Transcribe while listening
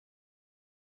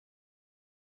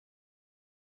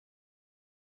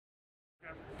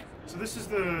So this is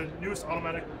the newest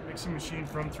automatic mixing machine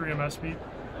from 3M ESPE.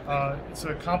 It's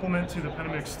a complement to the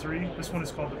Pentamix 3. This one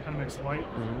is called the Pentamix Lite.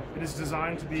 It is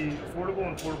designed to be affordable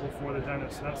and portable for the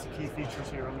dentist. And that's the key features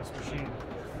here on this machine.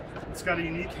 It's got a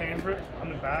unique hand grip on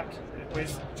the back. It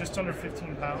weighs just under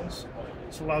 15 pounds.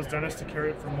 This allows dentists to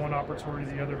carry it from one operatory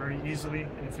to the other very easily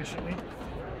and efficiently.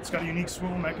 It's got a unique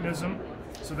swivel mechanism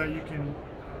so that you can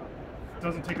it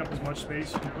doesn't take up as much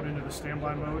space. You can put it into the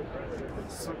standby mode,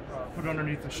 put it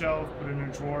underneath the shelf, put it in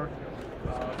a drawer.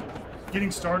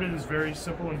 Getting started is very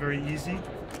simple and very easy.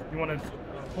 You want to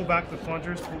pull back the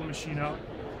plungers, pull the machine out,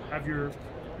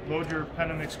 load your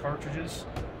Pentamix cartridges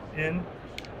in,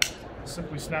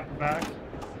 simply snap it back,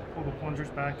 pull the plungers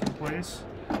back in place.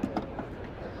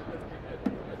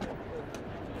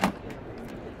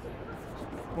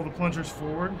 Pull the plungers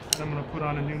forward, and I'm going to put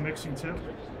on a new mixing tip.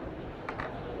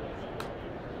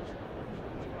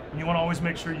 And you want to always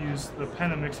make sure you use the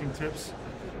Pentamixing tips.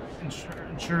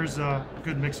 Ensures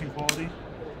good mixing quality.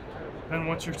 Then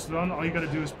once you're done, all you got to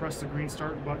do is press the green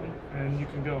start button and you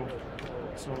can go.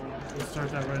 So let's start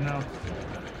that right now.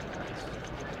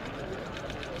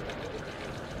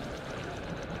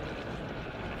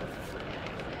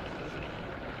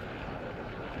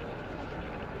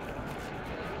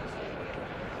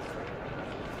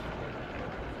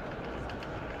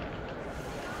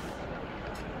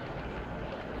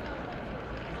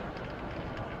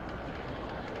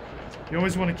 You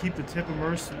always want to keep the tip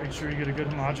immersed, make sure you get a good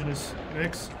homogeneous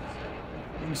mix.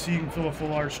 You can see you can fill a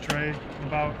full arch tray in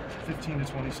about 15 to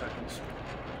 20 seconds.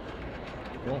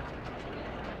 Cool.